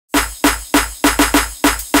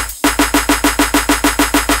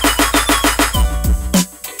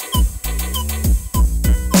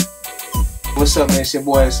What's up, man? It's your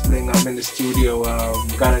boy Spling. I'm in the studio.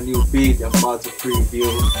 Got a new beat I'm about to preview.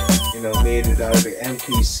 You know, made it out of the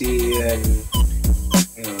MPC and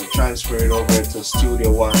transferred it over to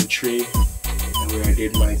Studio 1.3. And where I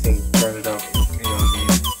did my thing, turn it up. You know what I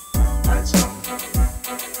mean? Add some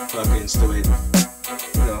plugins to it.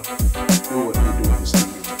 You know, do what you do in the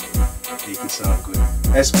studio. Make it sound good.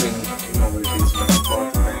 Spling, you know what it is, man. I'm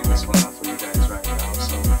about to bang this one out for you guys right now.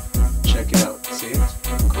 So check it out. See it?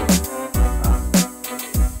 Cool.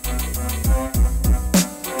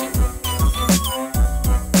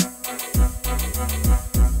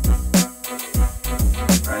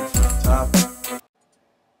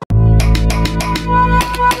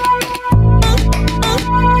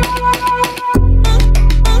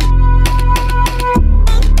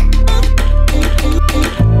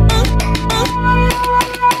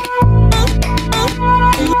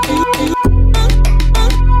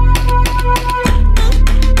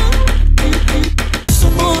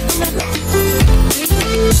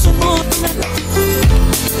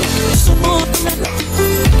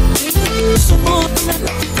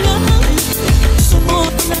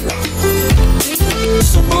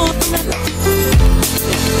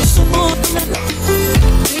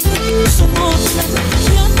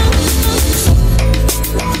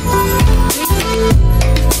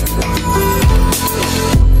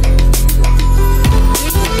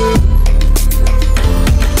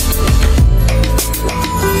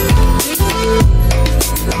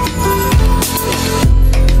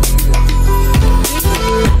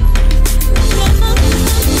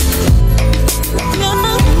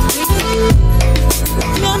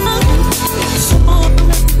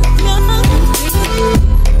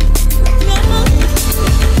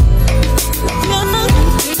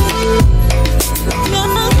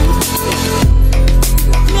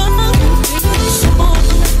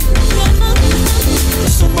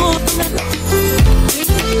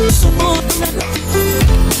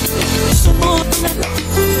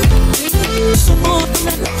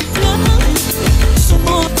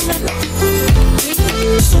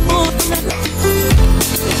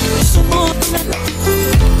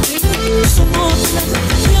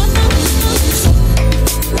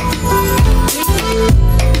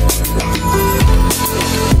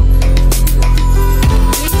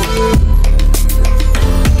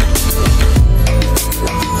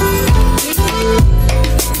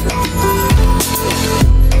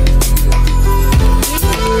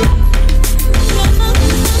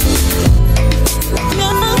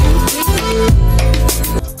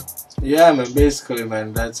 Yeah, man, basically,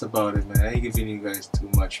 man, that's about it, man. I ain't giving you guys too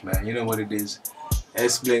much, man. You know what it is.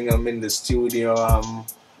 Spling, I'm in the studio.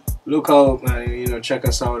 Look out, man, you know, check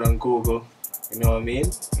us out on Google. You know what I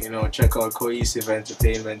mean? You know, check out Cohesive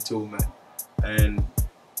Entertainment too, man. And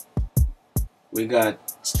we got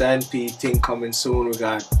Stan P thing coming soon. We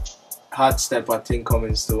got Hot Stepper thing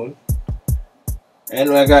coming soon. And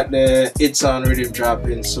we got the It's On Rhythm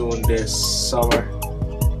dropping soon this summer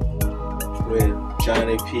with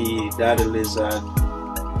Johnny P, Daddy Lizard,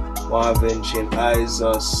 Marvin Chin,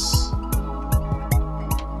 Isos,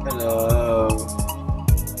 and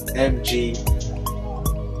MG,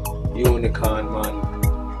 Unicorn,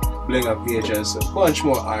 man, Bling Up Pages, a bunch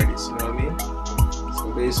more artists, you know what I mean?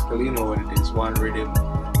 So basically, you know what it is, one rhythm,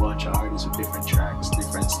 a bunch of artists with different tracks,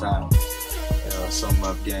 different style. You know, some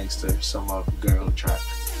have gangster, some have girl track.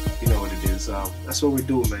 You know what it is. That's what we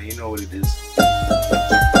do, man. You know what it is.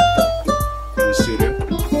 In the studio,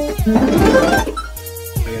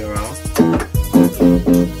 playing around,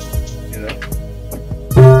 you know.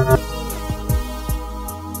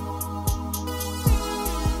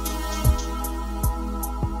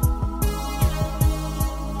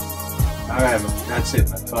 Alright, man, that's it,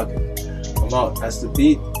 man. Fuck it. I'm out. That's the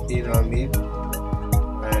beat, you know what I mean?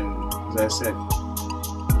 And as I said,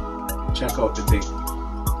 check out the thing.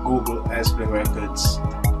 Google sblingrecords.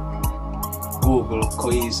 Google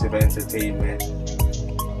Cohesive Entertainment.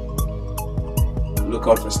 Look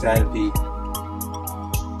out for Stan P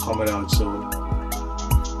coming out soon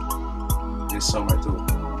this summer too.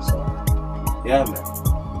 So yeah,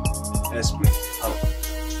 man. Spling.